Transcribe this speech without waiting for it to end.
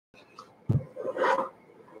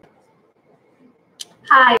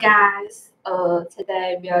Hi guys,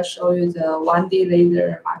 today we'll show you the 1D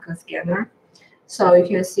laser barcode scanner. So you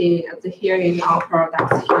can see here is our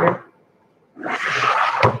products here.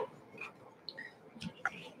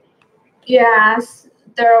 Yes,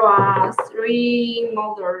 there are 3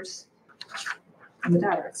 models.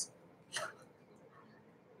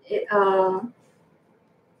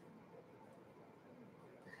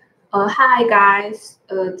 Hi guys,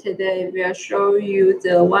 today we'll show you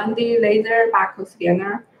the 1D laser barcode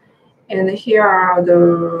scanner. And here are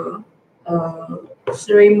the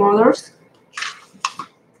 3 models.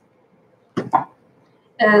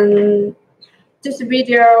 And this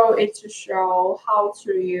video is to show how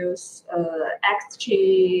to use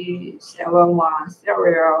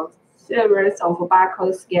XT7110 series of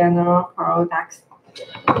barcode scanner products.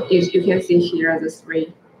 You can see here the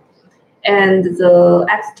 3. And the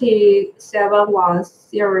XT71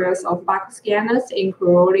 series of barcode scanners,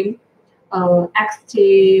 including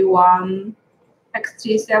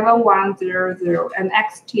XT7100 and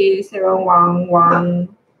XT7110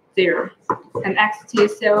 and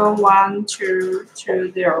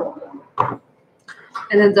XT7120.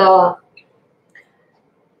 And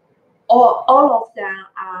all of them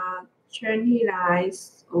are 29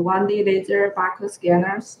 1D laser barcode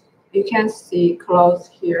scanners. You can see close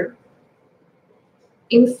here.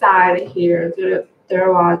 Inside here,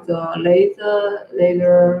 there was the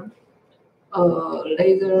laser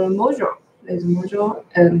module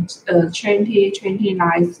and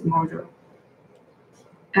 29 module.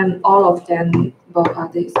 And all of them both are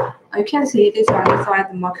this. You can see this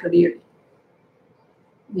one more clearly.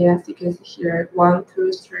 Yes, you can see here 1,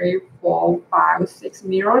 2, 3, 4, 5, 6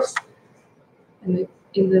 mirrors. And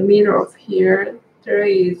in the middle of here, there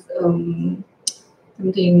is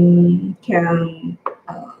something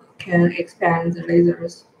can expand the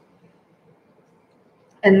lasers.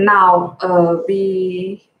 And now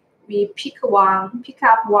we pick up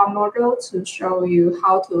one model to show you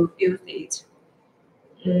how to use it.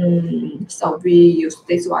 So we use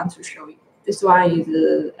this one to show you. This one is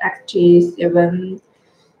XT7110,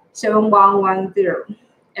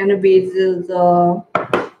 and with the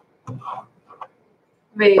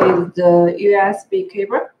USB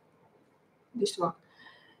cable. This one,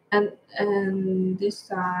 and this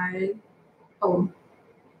side.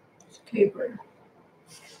 Cable.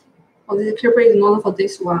 The cable is not for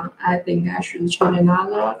this one. I think I should change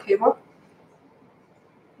another cable.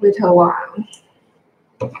 Wait a while.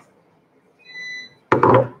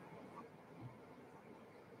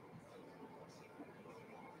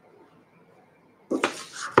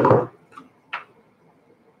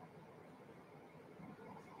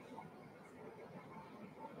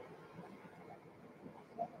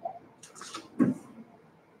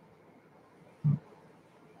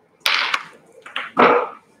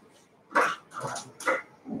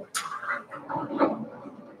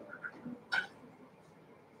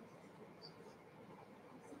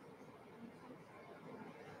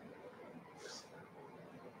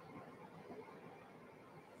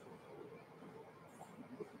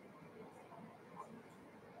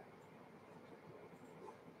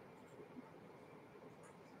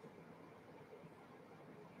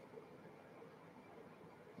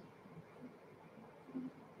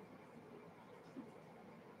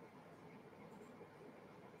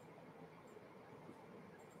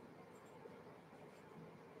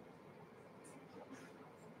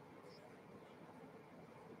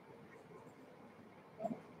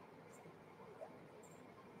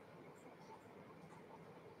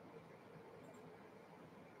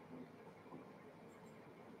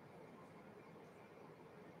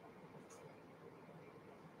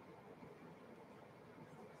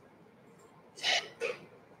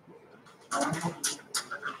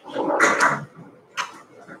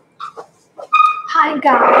 Hi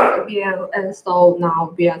guys, and so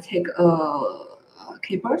now we'll take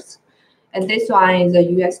cables, and this one is a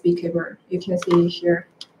USB cable. You can see here.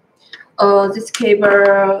 This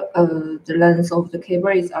cable, the length of the cable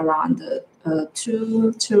is around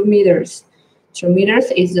 2 meters. 2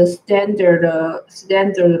 meters is the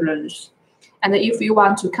standard length. And if you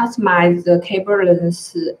want to customize the cable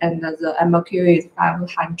length, and the MOQ is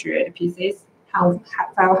 500 pieces,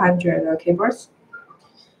 500 cables.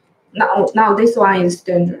 Now this one is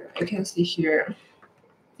standard. You can see here.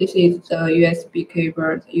 This is the USB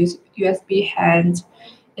cable, USB hand,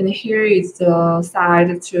 and here is the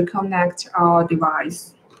side to connect our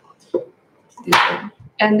device. This one.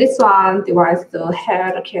 And this one device, the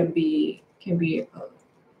head can be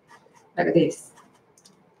like this.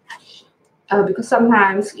 Because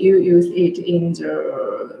sometimes you use it in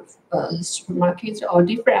the supermarket or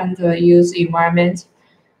different use environment.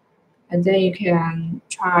 and then you can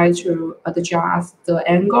try to adjust the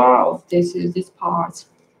angle of this part.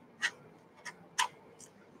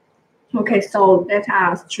 Okay, so let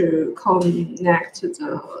us to connect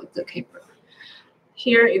the cable.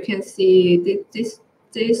 Here you can see this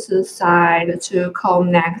side to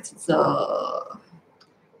connect the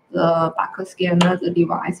barcode scanner, the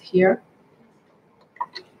device here.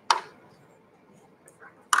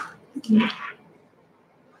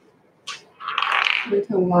 Wait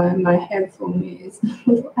a while, my headphone is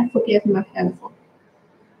I forget my headphone.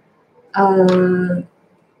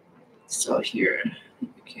 So here you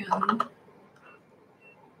can.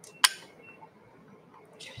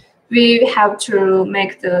 We have to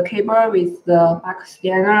make the cable with the barcode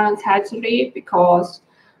scanner tightly because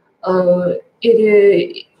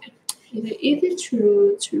it is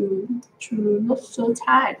to not so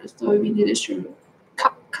tight, so we need to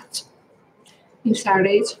cut inside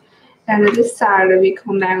it. And this side we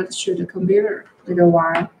connect to the computer with a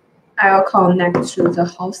wire. I'll connect to the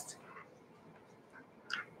host.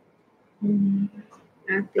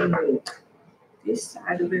 I think this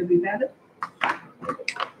side will be better.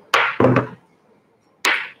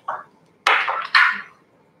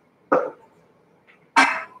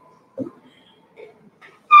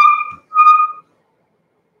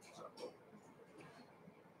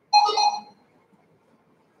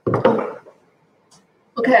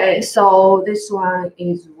 Okay, so this one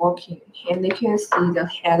is working, and you can see the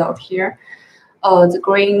head up here. The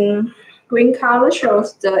green color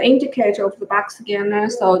shows the indicator of the barcode scanner,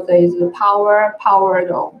 so there is the power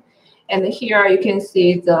on. And here you can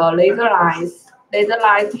see the laser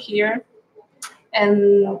light here, and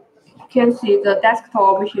you can see the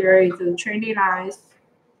desktop here is the training lines.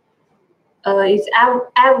 It's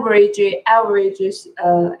average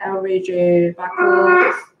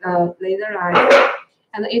barcode laser line,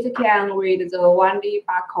 and it can read the 1D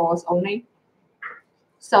barcodes only.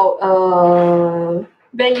 So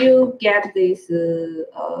when you get this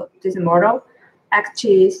model,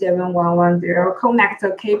 XT7110, connect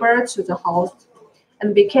the cable to the host,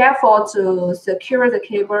 and be careful to secure the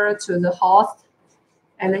cable to the host.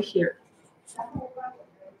 And here.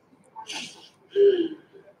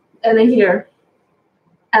 And here.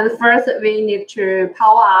 And first, we need to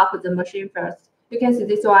power up the machine first. You can see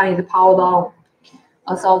this one is powered on.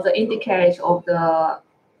 So the indicator of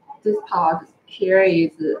this part here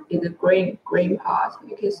is the green part.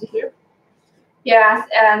 You can see here. Yes,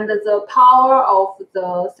 and the power of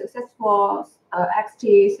the successful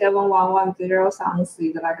XT7110 sounds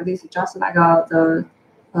is like this, just like the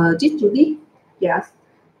G2D. Yes,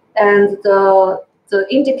 and the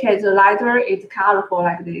indicator lighter is colorful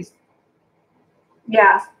like this.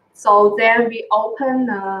 Yes, so then we open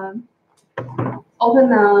a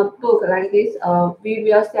book like this. We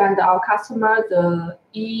will send our customer the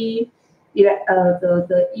E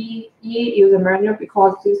user manual,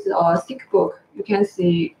 because this is a thick book. You can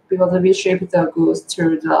see because we ship the goods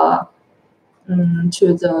to the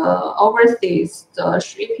overseas. The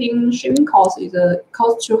shipping cost is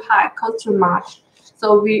too high, cost too much.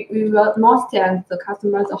 So we will not send the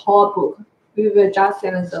customer the whole book. We will just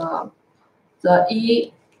send the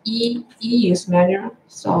E use manual.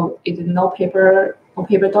 So it's no paper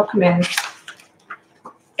documents.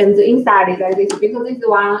 And the inside is like this, because this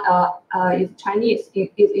one is Chinese.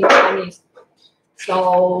 It is in Chinese.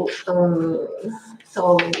 So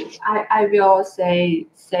I will say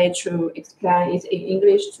to explain it in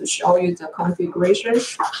English to show you the configuration.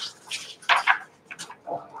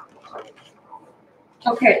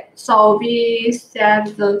 Okay, so we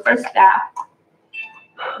set the first step.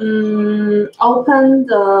 Open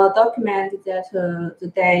the document that the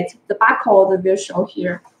date, the barcode will show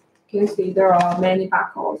here. You can see there are many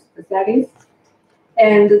barcodes, the settings,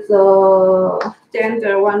 and then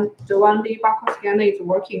the 1D barcode scanner is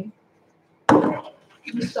working.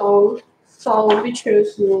 So we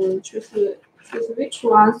choose which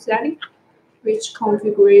one setting, which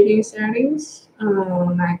configuring settings,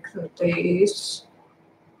 like this.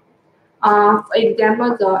 For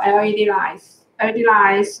example, the LED lights. LED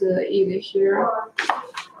lights is here.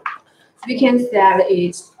 We can set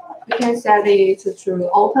it to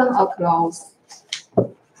open or close.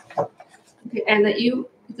 Okay, and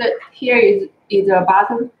here is a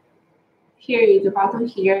button. Here is the button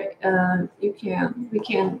here. We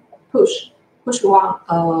can push one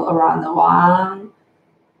around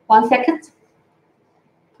 1 second.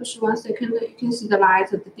 Push 1 second. You can see the light,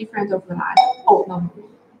 the difference of the light. Oh no.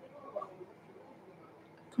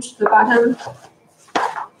 Push the button.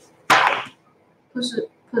 Push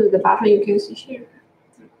the button. You can see here.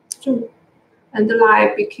 And the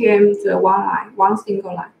light became the one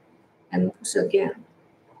single line. And push again.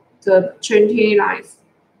 the 20 lines.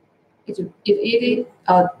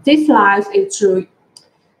 This line is to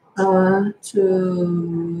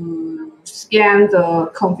scan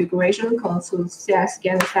the configuration, to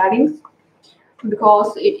scan the settings.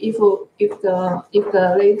 Because if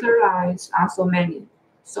the laser lines are so many,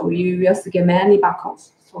 so you will scan many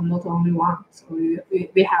barcodes, so not only one. So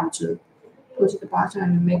we have to push the button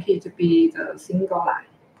and make it be the single line.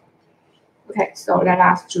 Okay, so let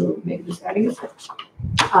us to make the settings.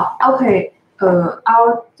 Okay,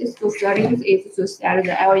 our display settings is to set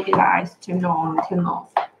the LED lights turn on, turn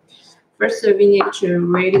off. First, we need to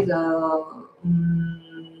read the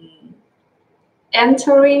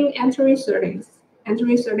entering settings.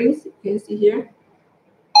 Entering settings, you can see here.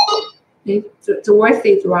 The voice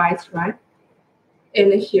is right?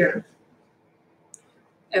 And here,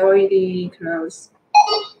 LED close,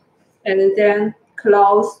 and then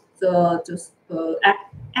close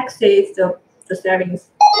exit the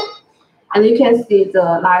settings, and you can see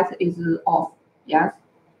the light is off. Yes.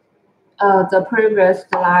 The previous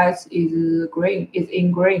light is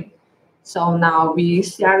in green. So now we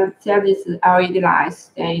set this LED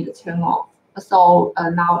lights and it turn off. So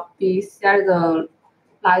now we set the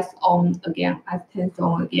lights on again, as turns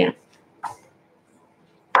on again.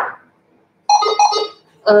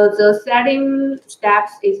 The setting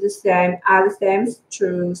steps is the same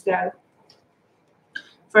to set.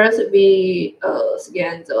 First, we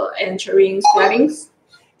scan the entering settings,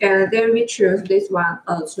 and then we choose this one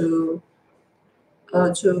to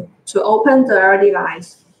open the LED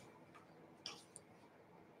lines.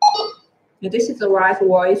 And this is the right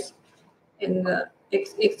voice in the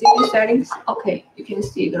existing settings. Okay, you can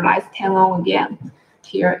see the lights turn on again.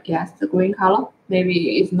 Here, yes, the green color.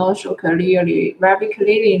 Maybe it's not so clearly, very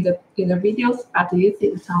clearly in the videos, but this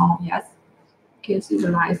is on. Yes, you can see the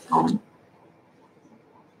lights on.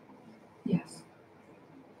 Yes.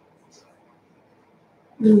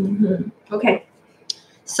 Okay.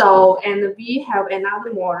 So, and we have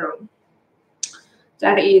another model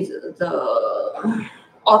that is the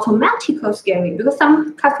automatic scanning, because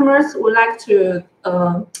some customers would like to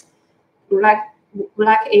would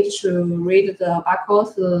like it to read the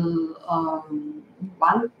barcodes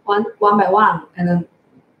one by one, and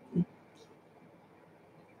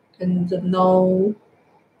no.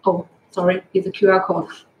 Oh, sorry, it's a QR code.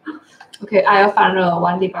 Okay, I will find a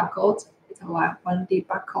 1D barcode. It's a 1D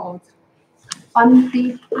barcode.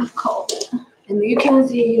 1D barcode, and you can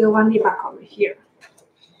see the 1D barcode here.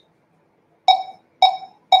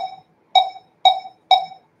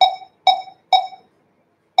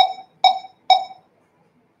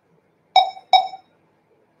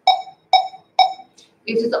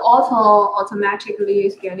 It is automatically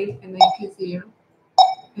scanning, and then you can see,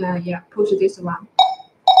 yeah, push this one.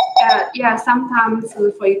 Yeah, sometimes,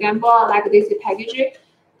 for example, like this package,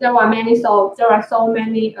 there are so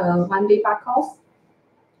many 1D barcodes.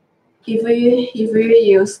 If we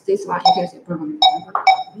use this one, you can see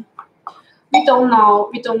we don't know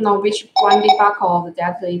which 1D barcode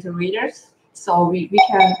that it readers, so we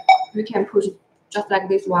can push just like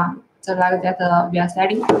this one, just like that we are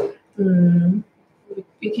setting.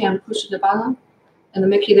 We can push the button and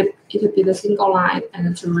make it be the single line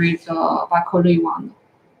and to read the barcode one.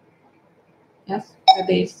 Yes, like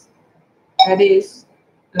this, like this,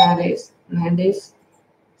 like this, like this.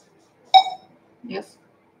 Yes.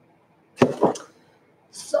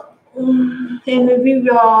 So, and we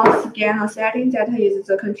will scan a setting that is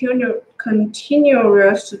the continuous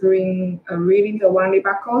reading the 1D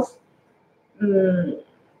barcodes.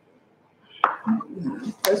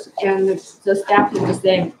 And the step is the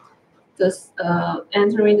same. Just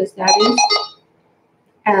entering the settings,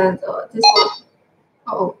 and this one.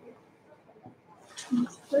 Oh,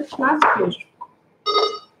 which last page?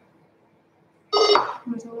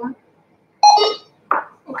 What's the one?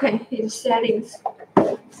 Okay, it's settings.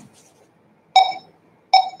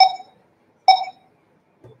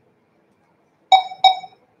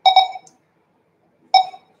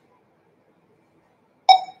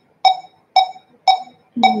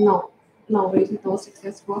 No, it's not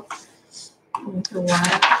successful. So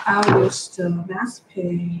I'll use the last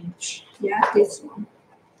page. Yeah, this one.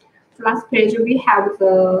 The last page we have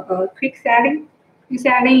the quick setting. Quick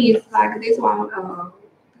setting is like this one.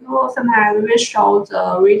 Sometimes we show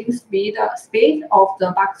the reading speed of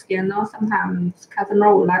the box scanner. Sometimes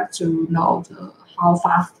customer would like to know how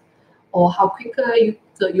fast or how quickly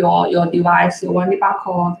your device, your 1D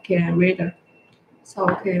barcode can read. So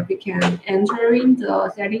okay, we can enter in the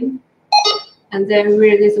setting and then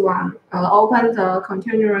read this one. Open the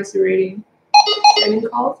continuous reading setting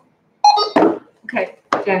code. Okay,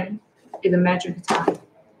 then it's a magic time.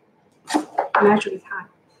 Magic time.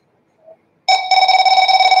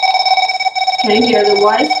 Can you hear the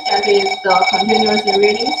voice? That is the continuous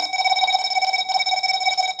reading.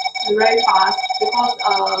 It's very fast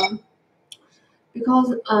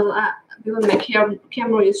because my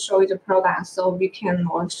camera is showing the product, so we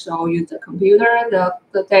cannot show you the computer, the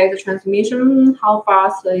data transmission, how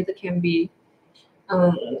fast it can be.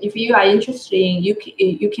 If you are interested,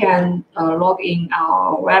 you can log in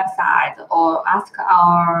our website or ask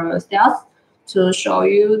our sales to show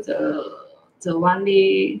you the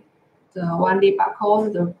 1D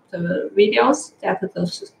barcode, the videos that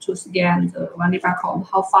to scan the 1D barcode,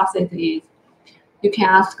 how fast it is. You can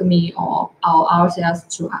ask me or our sales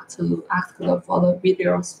to ask for the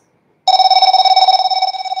videos.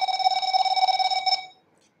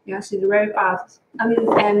 Yes, it's very fast. I mean,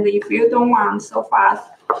 and if you don't want so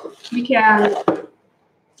fast, we can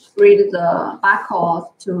read the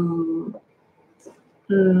barcode to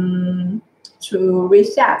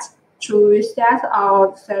reset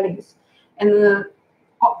our settings, and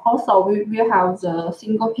also we have the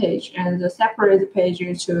single page and the separate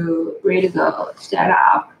page to read the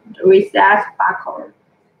setup, the reset barcode.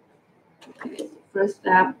 Okay, first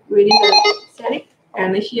step, reading the setting,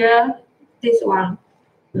 and here this one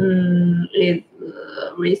is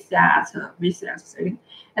reset setting,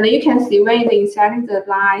 and you can see when it's setting the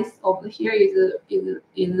lines over here is the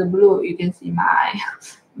blue. You can see my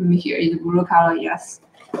here is blue color, yes,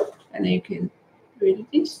 and you can read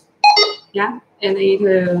this, yeah, and it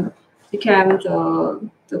becomes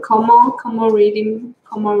the common reading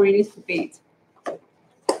speed.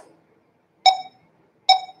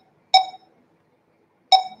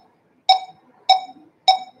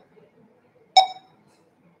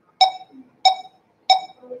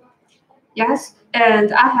 Yes,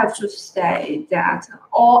 and I have to say that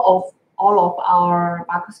all of our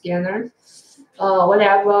barcode scanners,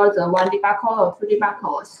 whatever the 1D barcode or 2D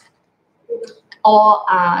barcodes, all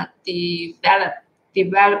are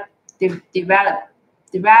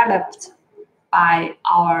developed by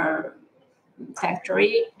our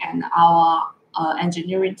factory and our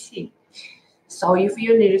engineering team. So if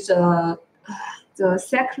you need the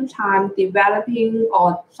second time developing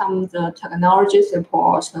or some the technology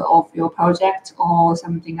support of your project or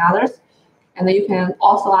something others, and you can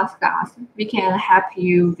also ask us. We can help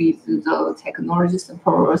you with the technology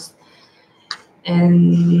support,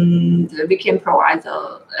 and we can provide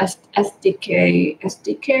the SDK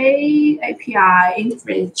API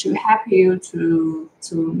interface to help you to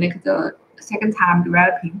make the second time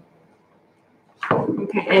developing.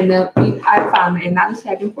 Okay, and I found another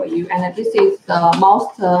setting for you, and this is the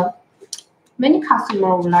most many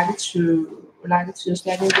customers would like to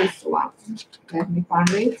set in this one. Let me find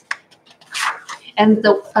it. And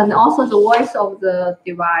also the voice of the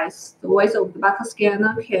device, the voice of the barcode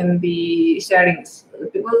scanner can be settings,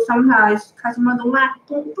 because sometimes customers don't want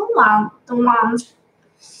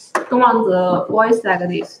the voice like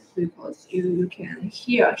this, because you can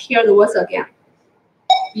hear the voice again.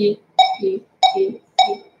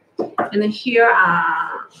 And here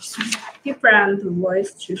are different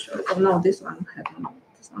voice to show. Oh no, this one has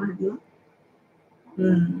not.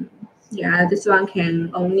 Yeah, this one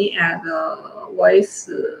can only add voice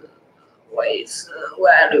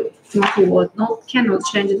value. Cannot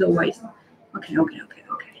change the voice. Okay.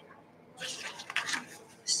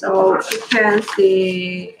 So you can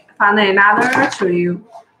see find another to you.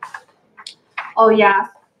 Oh yeah,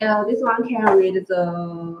 this one can read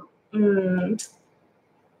the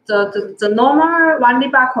normal 1D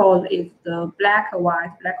barcode is the black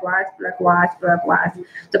white.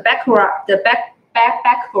 The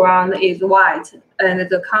background is white, and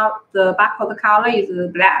the barcode color is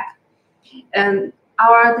black. And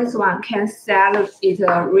this one can set it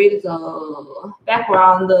read the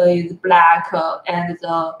background is black and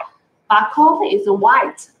the barcode is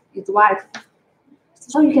white. It's white.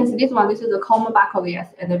 So you can see this one. This is the common barcode,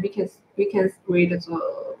 yes, and then we can read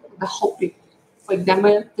the whole big. For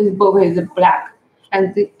example, this book is black,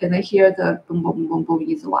 and then here the boom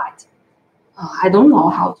is white. I don't know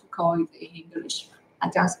how to call it in English. I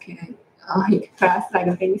just can express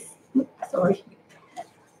like this. Sorry.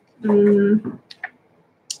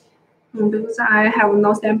 Because I have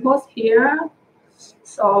no samples here,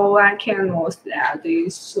 so I cannot say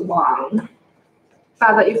this one.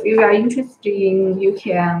 But if you are interested, you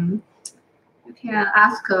can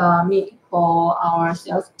ask me or our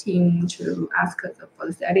sales team to ask for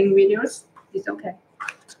the setting videos. It's okay.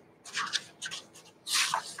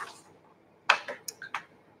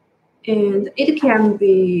 And it can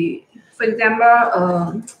be, for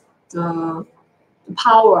example, the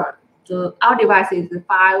power. Our device is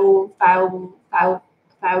 5V.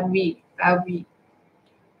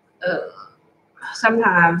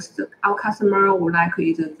 sometimes our customer would like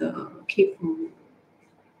either keep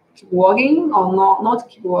working or not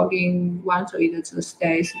keep working, want to either to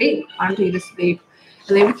stay sleep, want to either sleep.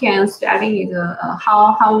 And then we can study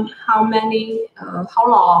how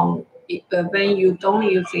long when you don't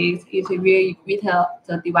use it, it will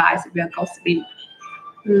the device will go sleep.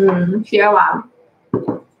 Here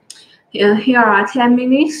are 10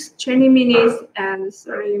 minutes, 20 minutes, and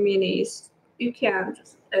 30 minutes. You can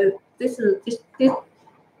just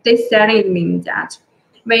this setting means that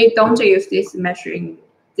when you don't use this machine,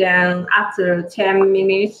 then after 10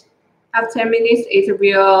 minutes, it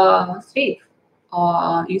will sleep.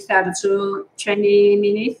 Or you set to 20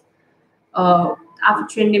 minutes. After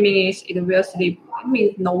 20 minutes, it will sleep. It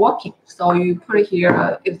means no working. So you put it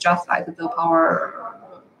here. It's just like the power.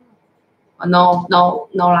 No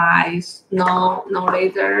lights, no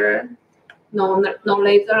laser, no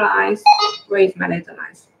laser lights. Where is my laser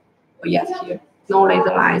lights? Oh yes, here. No laser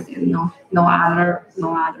lights and no other.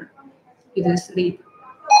 It is sleep.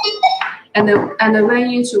 And when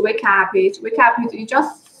you to wake up, it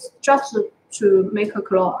just to make a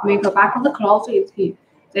back of the clothes. Then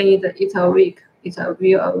it's awake. It's a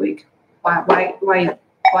real awake. Why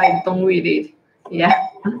don't read it? Yeah.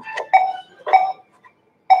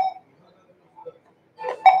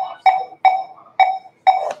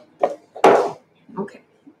 Okay.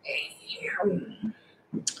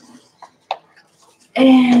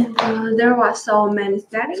 And there were so many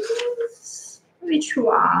settings. Which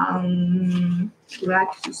one would you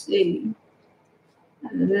like to see?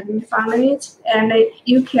 Let me find it. And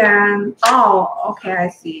you can. Oh, okay, I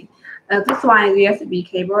see. This one is USB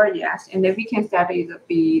cable, yes. And then we can set it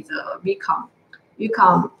be the VCOM.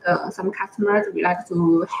 Some customers would like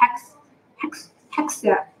to hex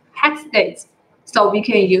dates. So we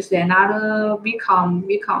can use another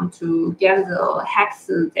VCOM to get the hex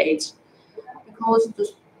date, because the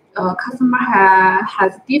customer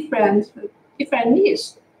has different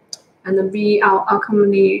needs, and our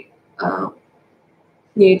company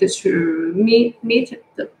need to meet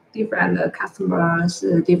the different customers'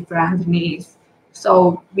 different needs.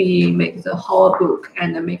 So we make the whole book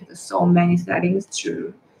and make so many settings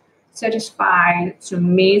to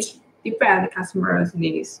meet different customers'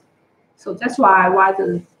 needs. So that's why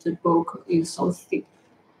the book is so thick.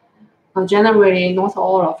 Generally, not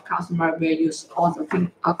all of customers will use all the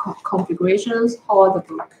configurations or the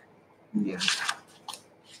book. Yeah.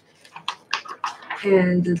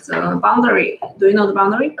 And the boundary. Do you know the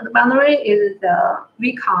boundary? The boundary is the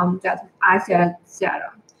VCOM that I said.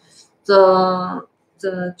 The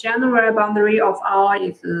general boundary of our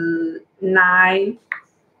is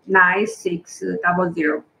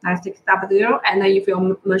 9600. And if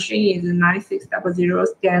your machine is 9600,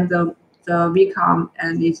 then the VCOM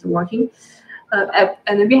and it's working.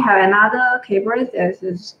 And we have another cable that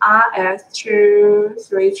is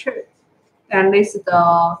RS232, and this is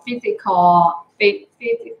the physical cable.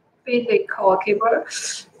 Physical cable,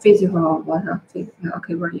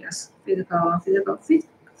 yes.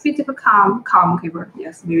 Physical COM cable,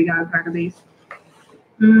 yes. Maybe like this.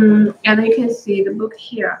 And you can see the book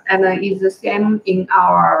here, and it's the same in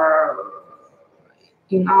our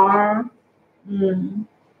user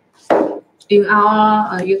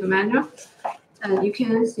manual. And you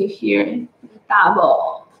can see here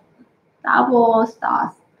double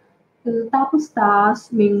stars. The double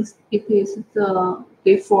stars means it is the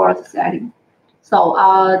default setting. So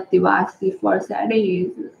our device default setting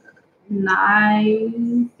is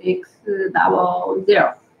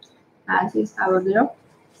 9600. 9600.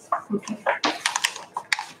 Okay.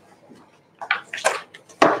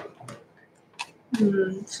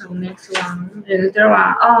 So next one is there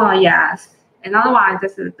one. Oh yes, another one.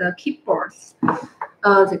 This is the keyboards.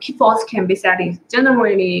 The keyboards can be settings.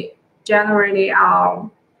 Generally our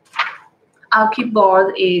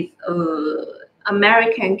keyboard is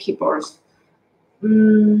American keyboards.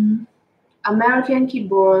 American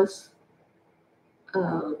keyboards.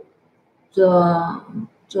 The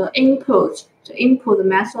input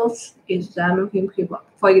method is the American keyboard.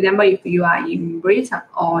 For example, if you are in Britain,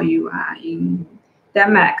 or you are in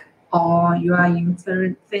Denmark, or you are in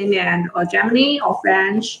Finland, or Germany, or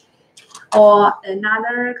French, or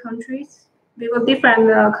another countries, because different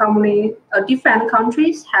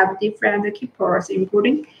countries have different keyboards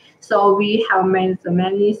inputting. So we have made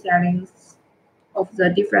many settings of the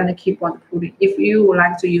different keyboard inputting. If you would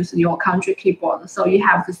like to use your country keyboard, so you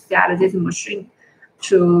have to set this machine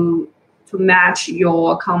to match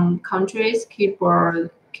your country's keyboard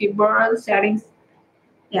settings.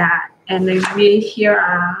 Yeah, and we here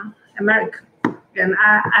are America, and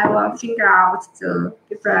I will figure out the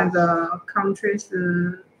different countries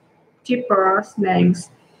keyboard names.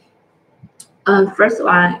 First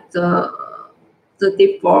one, the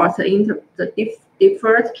default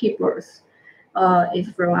keyboards is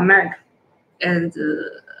from America, and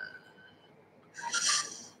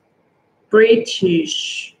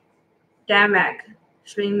British, Denmark,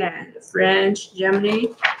 Finland, French,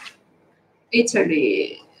 Germany,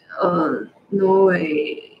 Italy,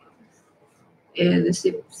 Norway, and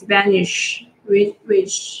Spanish,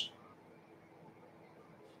 which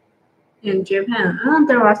in Japan.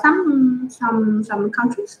 There are some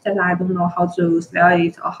countries that I don't know how to spell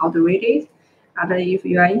it or how to read it. But if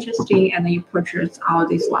you are interested and you purchase all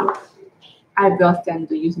this one, I will send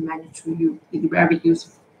the user manual to you. It's very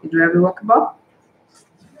useful. It's very workable.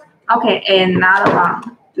 Okay, another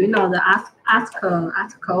one. Do you know the ask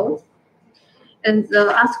code? And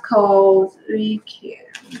the ask code we can.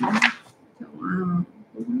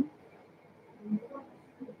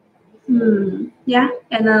 Yeah,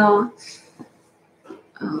 and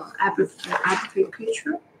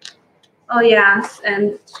application. Oh yes,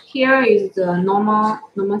 and here is the normal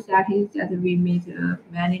settings that we made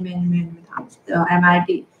many times. The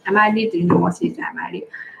MID. MID, do you know what is MID?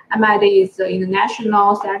 MID is the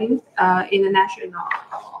international settings. International.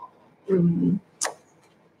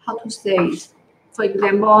 How to say it? For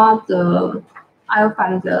example, I'll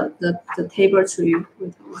find the table to you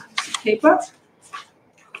with one table.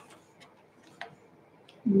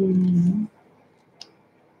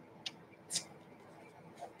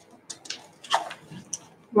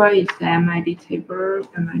 Where is the MID table?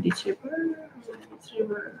 MID table.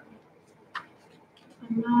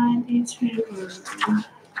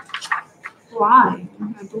 Why?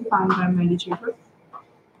 I don't find the MID table.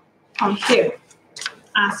 Oh, here.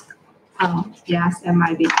 Ask. Yes,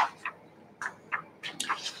 MID.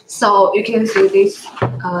 So you can see this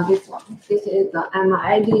one. This is the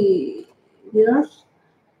MID. Yes.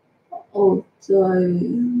 Oh,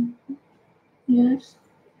 yes.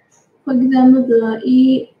 For example, the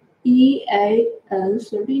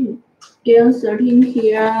EAN13. EAN13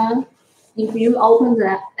 here, if you open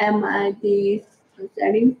the MID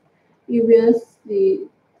setting, you will see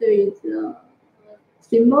there is a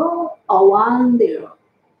symbol or one there.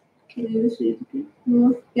 Can you see it?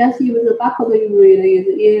 Yes, even the barcode you read is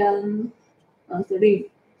EAN13.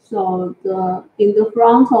 So in the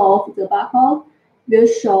front of the barcode will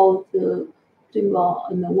show the symbol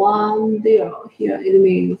and the one there. Here it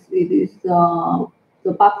means it is the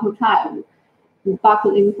barcode type, the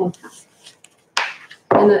barcode input type.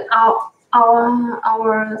 And our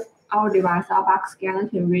device, our back scanner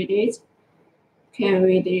can read it.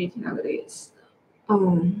 Like this.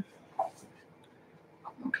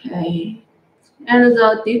 Okay. And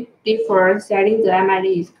the default setting, the MID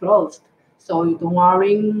is closed. So you don't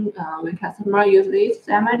worry when customer use this,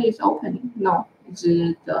 the MID is opening. No, it's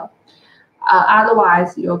the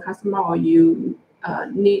otherwise your customer or you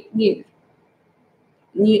need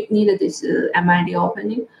this MID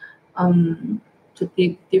opening. To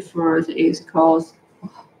default is closed. Oh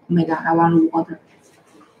my god, I want water.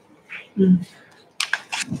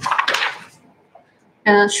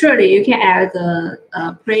 And surely you can add the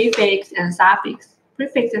prefix and suffix.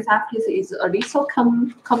 Prefix and suffix is a little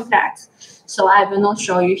complex, so I will not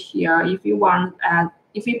show you here. If you want,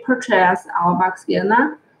 if you purchase our box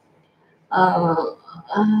scanner,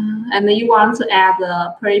 and you want to add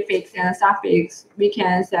the prefix and suffix, we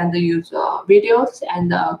can send you the videos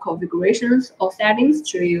and the configurations or settings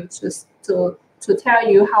to you to tell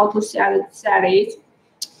you how to set it.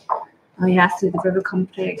 Yes, it's very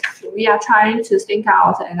complex. We are trying to think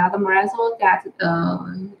out another method that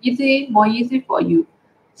more easy for you.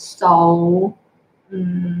 So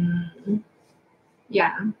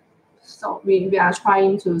yeah, so we are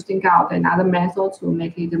trying to think out another method to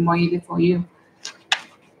make it more easy for you.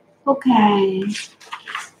 Okay.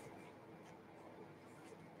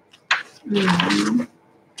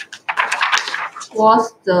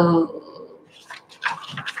 What's the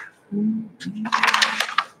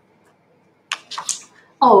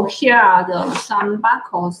Oh, here are some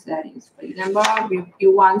barcode settings. For example, if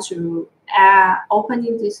you want to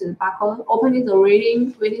opening this barcode, opening the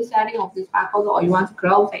reading setting of this barcode, or you want to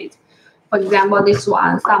close it. For example, this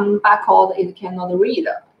one, some barcode it cannot read.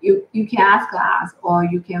 You can ask us, or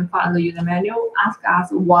you can find the user manual. Ask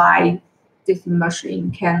us why this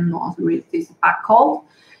machine cannot read this barcode,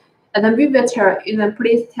 and then we will tell.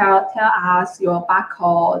 Please tell us your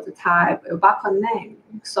barcode type, your barcode name,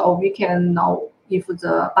 so we can know. If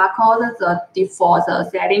the barcode, the default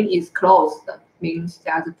setting is closed, means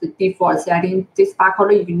that the default setting, this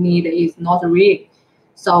barcode you need is not read.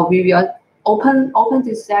 So we will open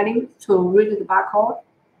this setting to read the barcode.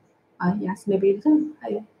 Yes, maybe it's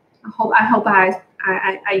I hope I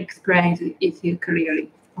explained it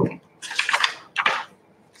clearly. Okay.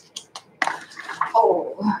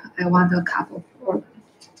 Oh, I want a cup of water.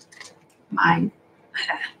 Mine.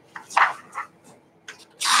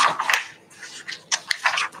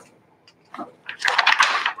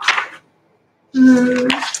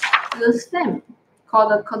 The same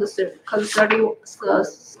called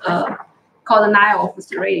 9 of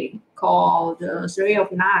 3, called 3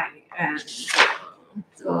 of 9, and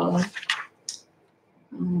the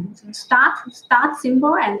start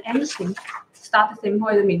symbol and anything. Start symbol,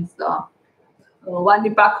 it means the one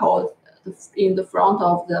barcode in the front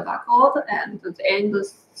of the barcode, and the end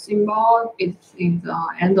symbol is in the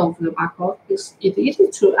end of the barcode. It's easy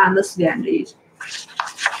to understand it.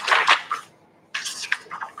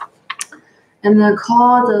 And the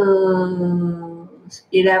code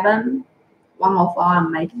 11, 104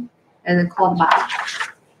 maybe, and the code bar.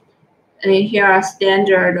 And here are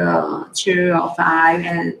standard 205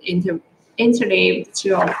 and interleaved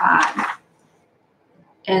 205.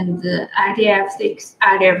 And ITF6,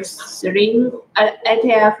 ITF3,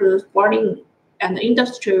 ITF 14, and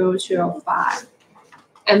industrial 205.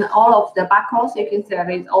 And all of the barcodes you can say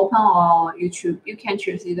is open, or you can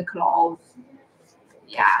choose it closed.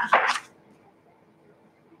 Yeah.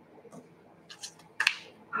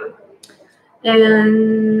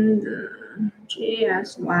 And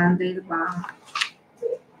GS1 data bar.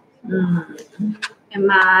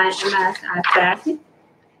 Am I satisfied?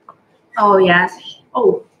 Oh yes.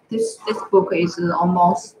 Oh, this book is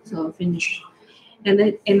almost finished. And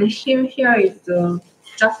here is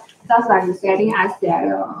just like the setting I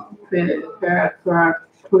said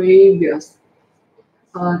previous.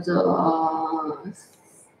 The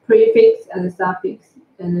prefix and suffix,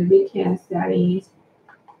 and we can set it.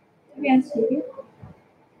 You can see it.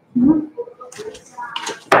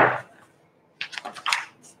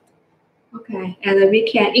 Okay, and we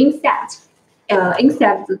can insert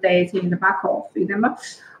the date in the barcode. For example,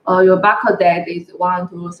 your barcode date is 1,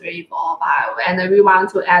 2, 3, 4, 5, and we want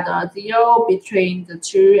to add a 0 between the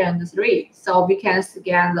 2 and the 3. So we can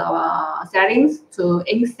scan the settings to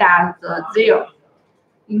insert the 0.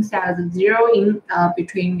 Insert the 0 in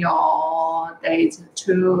between your date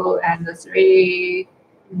 2 and 3.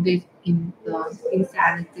 This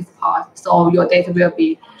inside this part, so your date will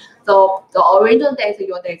be. So the original date,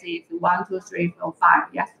 your date is 1, 2, 3, 4,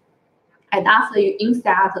 5. Yes. And after you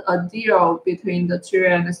insert a 0 between the 2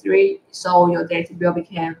 and the 3, so your date will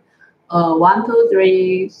become 1, 2,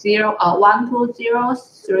 3, 0, 1, 2, 0,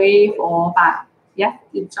 3, 4, 5. Yeah,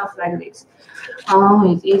 it's just like this. Oh,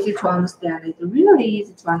 it's easy to understand. It's really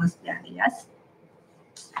easy to understand. Yes.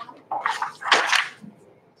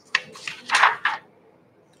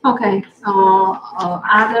 Okay.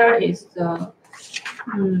 Other is the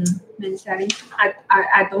main settings.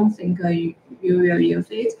 I don't think you will use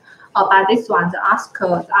it. But this one, the ask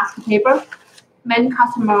table. Many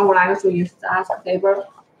customers would like to use the ask table,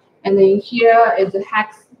 and then here is the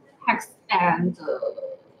hex and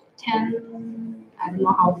 10. I don't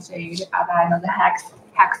know how to say it, but I know the hex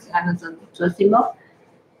and the symbol.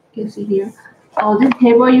 You can see here. So this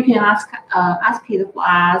table you can ask it for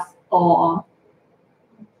us, or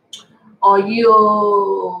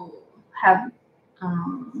you have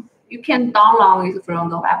you can download it from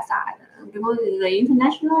the website, because the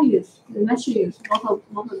international use, lot of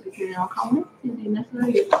international companies in the international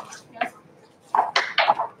use. Yes.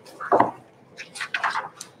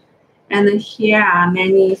 And here are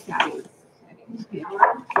many settings.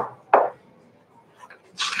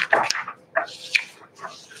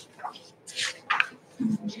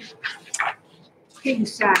 Quick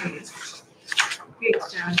settings. Quick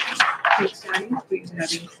settings. Quick settings. Quick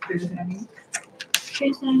settings. Quick settings.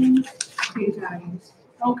 Quick settings. Quick settings.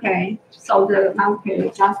 Okay. So the last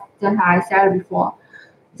page, just that I said before,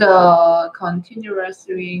 the continuous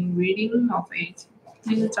reading of it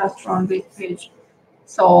is just from this page.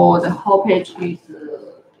 So the whole page is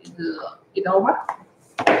over.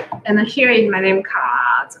 And here is my name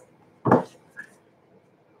card.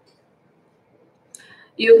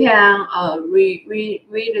 You can read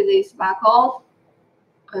this barcode.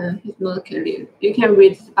 It's not clear. You can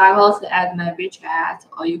read this barcode at my WeChat,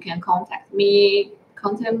 or you can contact me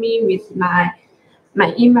with my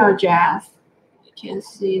email address. You can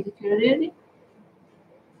see it clearly.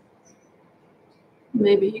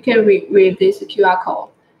 Maybe you can read this QR code.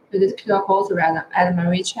 With this QR code at my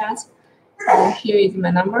WeChat. And here is my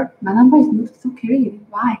number. My number is not so clear.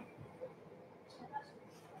 Why?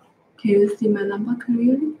 Can you see my number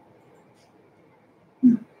clearly?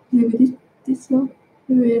 Maybe this one.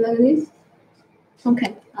 Maybe like this.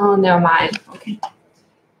 Okay. Oh, never mind. Okay.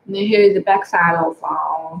 And here is the back side of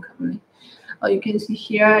our company. You can see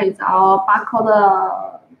here is our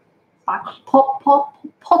barcode,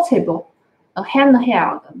 portable, a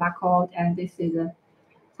handheld barcode, and this is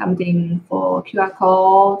something for QR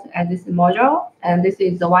code, and this is module, and this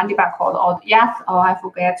is the 1D barcode. Or yes, I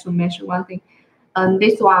forget to mention one thing.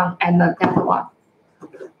 This one and that one.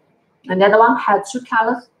 And that one has 2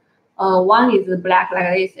 colors. One is black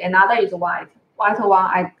like this, another is white. White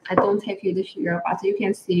one I don't take it here, but you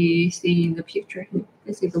can see in the picture here.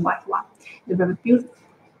 This is the white one. It's very beautiful.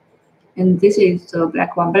 And this is the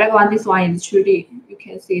black one. Black one, this one is 2D. You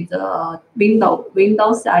can see the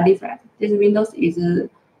windows are different. This windows is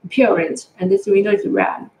apparent, and this window is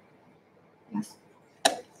red. Yes.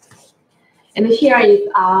 And here is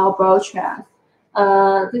our brochures.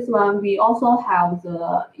 This one we also have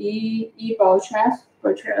the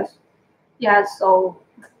brochures. Yeah, so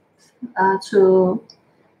to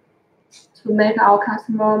make our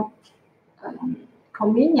customer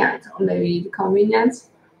convenient, or maybe convenience,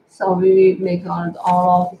 so we make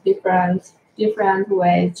all of different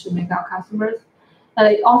ways to make our customers.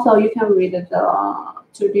 Also, you can read the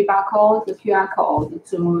 2D barcode, the QR code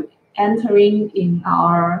to entering in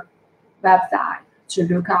our website to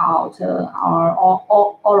look out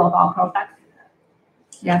all of our products.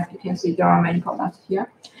 Yes, you can see there are many products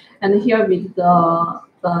here, and here with the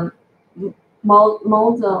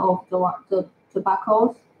mode of the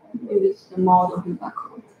barcode. It is the mode of the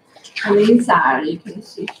barcode. And inside, you can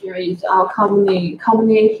see here is our company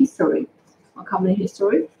history.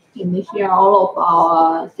 And here are all of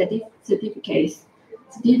our certificates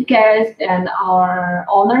and our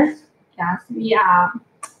honors. Yes, we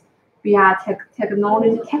are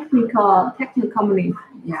technical company.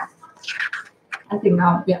 Yes, I think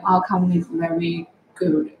our company is very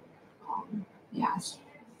good. Yes,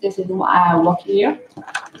 this is why I work here.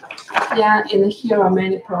 Yeah, and here are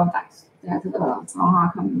many products that from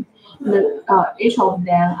our company. Each of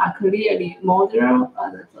them are clearly modeled,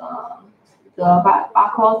 the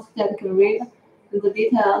barcodes that can read the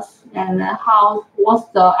details and what's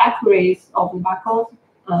the accuracy of the barcode.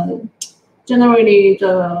 Generally,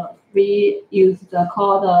 we use the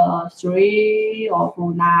code 3 or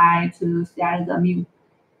 9 to set the mil.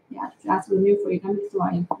 Yeah, that's the mil. For example, this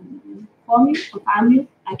one is 4 mil or 5 mil.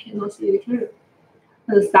 I cannot see it clearly.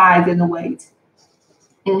 The size and the weight.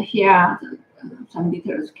 And here are some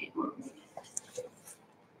details cable.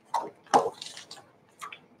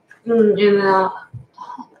 And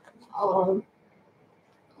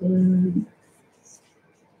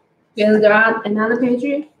there are another page.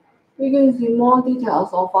 We can see more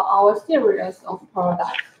details of our series of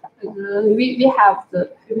products. We have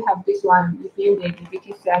this one. If you need, we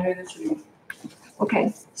can send it to you.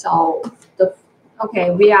 Okay, so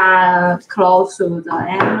we are close to the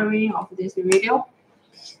end of this video.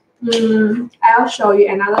 I'll show you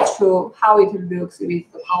another tool how it looks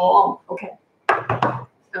with the power on. Okay,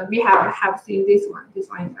 we have seen this one. This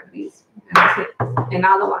one is like this, and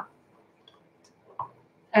another one.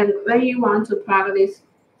 And when you want to plug this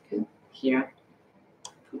here,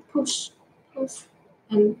 push,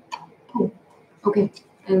 and pull. Okay,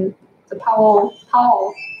 and the power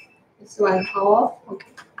off. This one power off.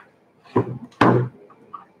 Okay.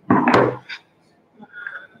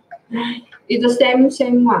 It's the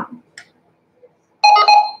same one.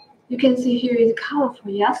 You can see here is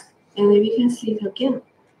colorful, yes, and we can see it again.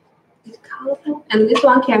 It's colorful, and this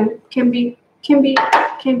one can be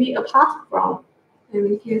apart from, and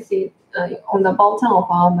we can see it on the bottom of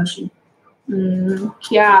our machine.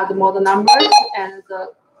 Here are the model numbers and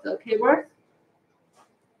the keyboard.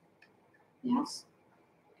 Yes,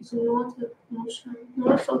 it's not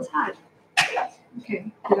so tight.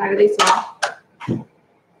 Okay, like this one.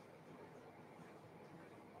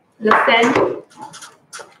 The same,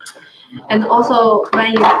 and also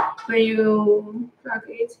when you plug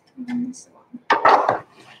it, this one.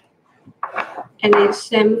 And it's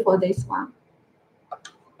same for this one.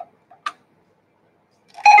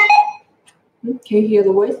 Can you hear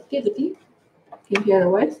the voice? Can you hear the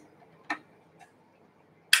voice?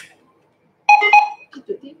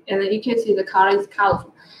 And then you can see the color is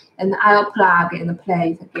colorful. And I'll plug and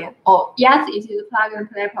play it again. Oh, yes, it is plug and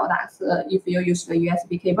play products if you use the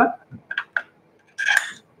USB cable.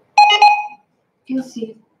 You can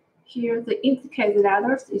see here the indicator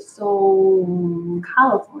letters is so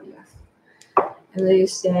colorful, yes. And then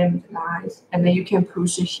same nice. And then you can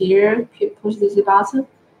push here, push this button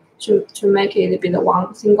to make it be the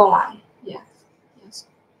one single line. Yes.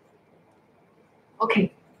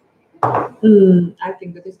 Okay. I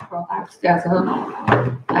think that this product that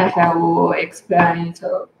I have explained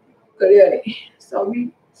clearly. So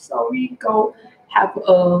we go have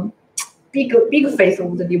a big face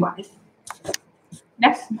of the device.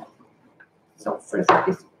 Next, so first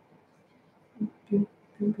this.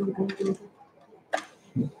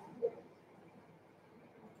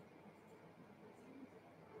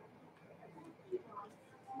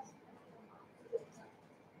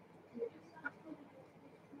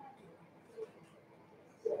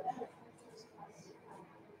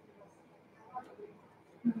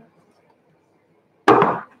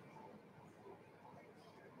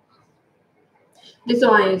 This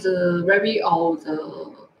one is very old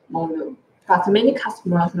model, but many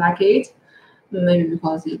customers like it, maybe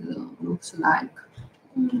because it looks like,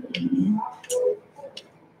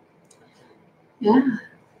 yeah.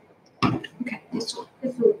 Okay, this one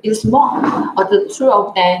is small. But the two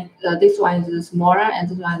of them, this one is smaller and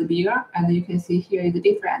this one is bigger, and you can see here is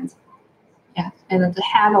different. Yeah, and the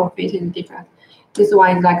head of it is different. This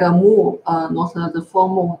one is like a move, not the full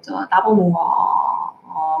move, the double move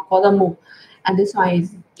or quarter move, and this one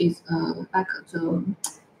is like the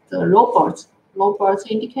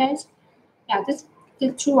robot indicates. Yeah, these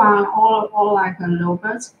two are all like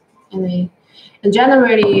robots, and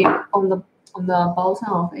generally on the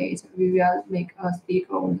bottom of it, we will make a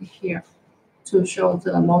sticker on here to show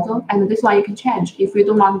the model. And this one you can change. If you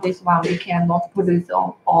don't want this one, we cannot put this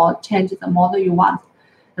on or change the model you want.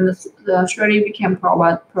 And surely we can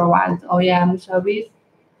provide OEM service.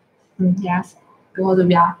 Yes, because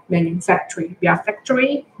we are manufacturing. We are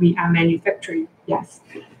factory. We are manufacturing. Yes.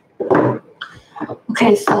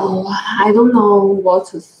 Okay, so I don't know what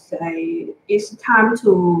to say. It's time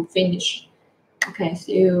to finish. Okay,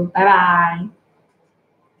 see you. Bye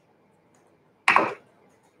bye.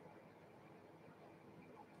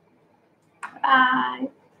 Bye.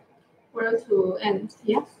 Where to end?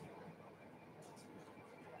 Yes.